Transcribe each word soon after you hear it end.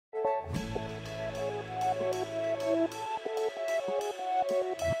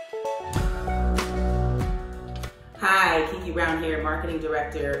Stephanie Brown here, Marketing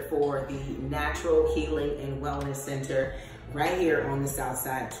Director for the Natural Healing and Wellness Center right here on the South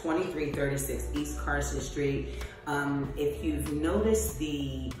Side, 2336 East Carson Street. If you've noticed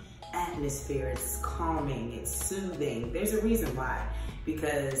the atmosphere, it's calming, it's soothing. There's a reason why.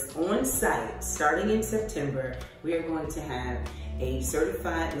 Because on site, starting in September, we are going to have a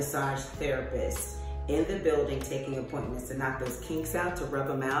certified massage therapist in the building taking appointments to knock those kinks out, to rub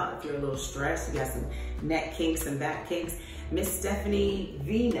them out. If you're a little stressed, you got some neck kinks and back kinks. Miss Stephanie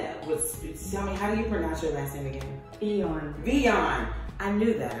Vina, tell me, how do you pronounce your last name again? Vion. Vion. I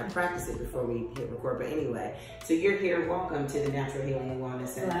knew that. I practiced it before we hit record, but anyway. So you're here. Welcome to the Natural Healing and Wellness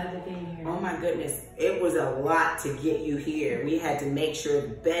Center. Glad to be here. Oh my goodness. It was a lot to get you here. We had to make sure the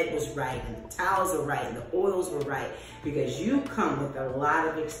bed was right and the towels were right and the oils were right because you come with a lot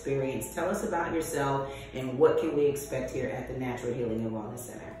of experience. Tell us about yourself and what can we expect here at the Natural Healing and Wellness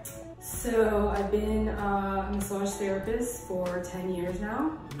Center. So I've been a massage therapist for 10 years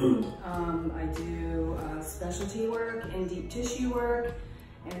now. I do specialty work and deep tissue work,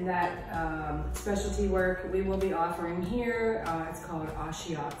 and that specialty work we will be offering here. It's called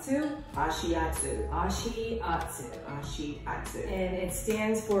Ashiatsu. Ashiatsu. Ashiatsu. Ashiatsu. And it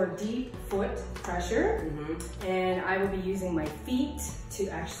stands for deep foot pressure. And I will be using my feet to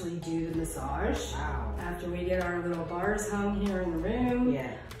actually do the massage. Wow. After we get our little bars hung here in the room.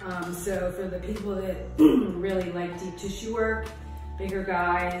 Yeah. So for the people that really like deep tissue work, bigger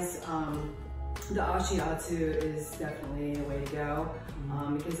guys, the Ashiatsu is definitely the way to go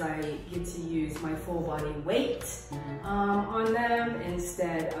because I get to use my full body weight on them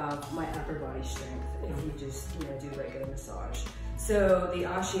instead of my upper body strength if you just do regular massage. So the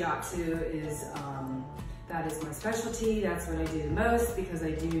Ashiatsu is that is my specialty. That's what I do the most because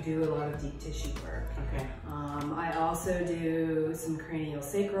I do a lot of deep tissue work. Okay. I also do some cranial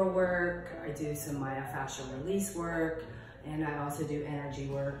sacral work. I do some myofascial release work, and I also do energy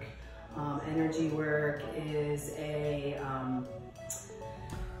work. Energy work is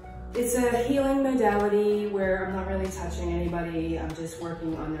it's a healing modality where I'm not really touching anybody. I'm just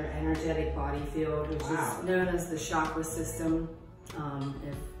working on their energetic body field, which is known as the chakra system.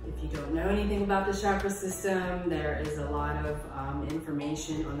 If you don't know anything about the chakra system, there is a lot of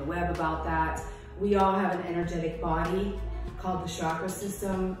information on the web about that. We all have an energetic body called the chakra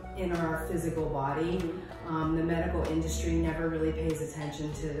system in our physical body. The medical industry never really pays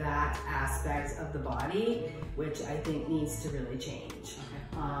attention to that aspect of the body, which I think needs to really change.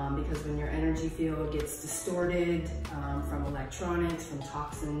 Because when your energy field gets distorted from electronics, from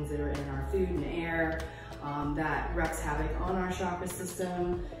toxins that are in our food and air, that wreaks havoc on our chakra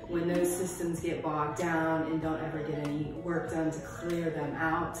system. When those systems get bogged down and don't ever get any work done to clear them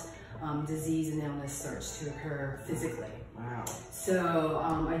out, disease and illness starts to occur physically. Wow. So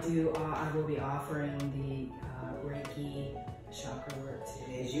I will be offering the Reiki chakra work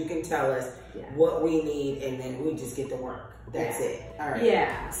too. As you can tell us what we need and then we just get to work. That's it. All right.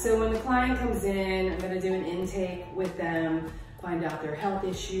 Yeah, so when the client comes in, I'm gonna do an intake with them, find out their health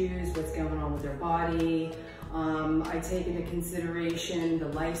issues, what's going on with their body. I take into consideration the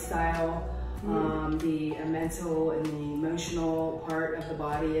lifestyle, the mental and the emotional part of the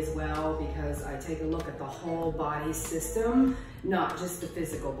body as well, because I take a look at the whole body system, not just the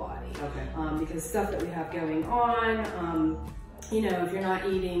physical body. Okay. Because stuff that we have going on, if you're not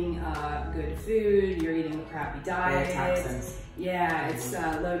eating good food, you're eating a crappy diet. Toxins. Yeah, it's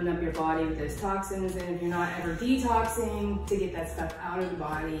loading up your body with those toxins, and if you're not ever detoxing to get that stuff out of the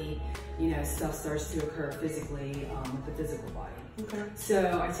body, stuff starts to occur physically with the physical body. Okay.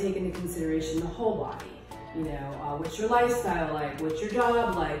 So I take into consideration the whole body. What's your lifestyle like? What's your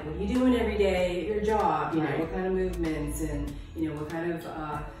job like? What are you doing every day at your job? What kind of movements and what kind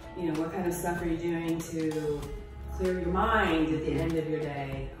of stuff are you doing to clear your mind at the end of your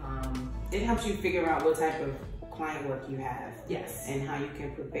day? It helps you figure out what type of client work you have. Yes. And how you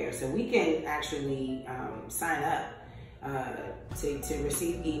can prepare. So we can actually sign up to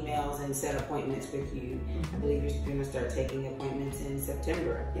receive emails and set appointments with you. I believe you're going to start taking appointments in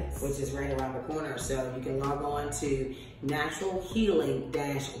September, which is right around the corner. So you can log on to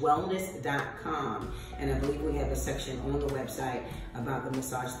naturalhealing-wellness.com, and I believe we have a section on the website about the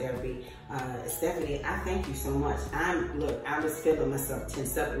massage therapy. Stephanie, I thank you so much. I'm just feeling myself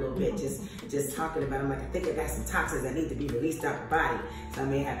tense up a little bit just talking about it. I'm like, I think I got some toxins that need to be released out the body, so I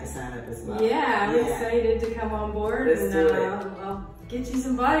may have to sign up as well. Yeah, I'm excited to come on board. Let's do it. I'll get you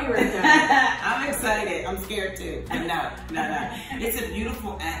some body work done. I'm excited. I'm scared too. No. It's a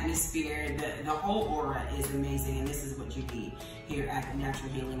beautiful atmosphere. The whole aura is amazing, and this is what you need here at the Natural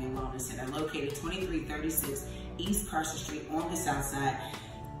Healing and Wellness Center, located 2336 East Carson Street on the South Side.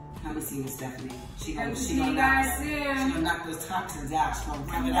 Come and see Miss Stephanie. She Come gonna, see she you gonna guys knock, soon. she gonna knock those toxins out. She gonna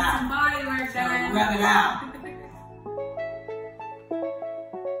rub it Get out. some body work She gonna done. rub it out.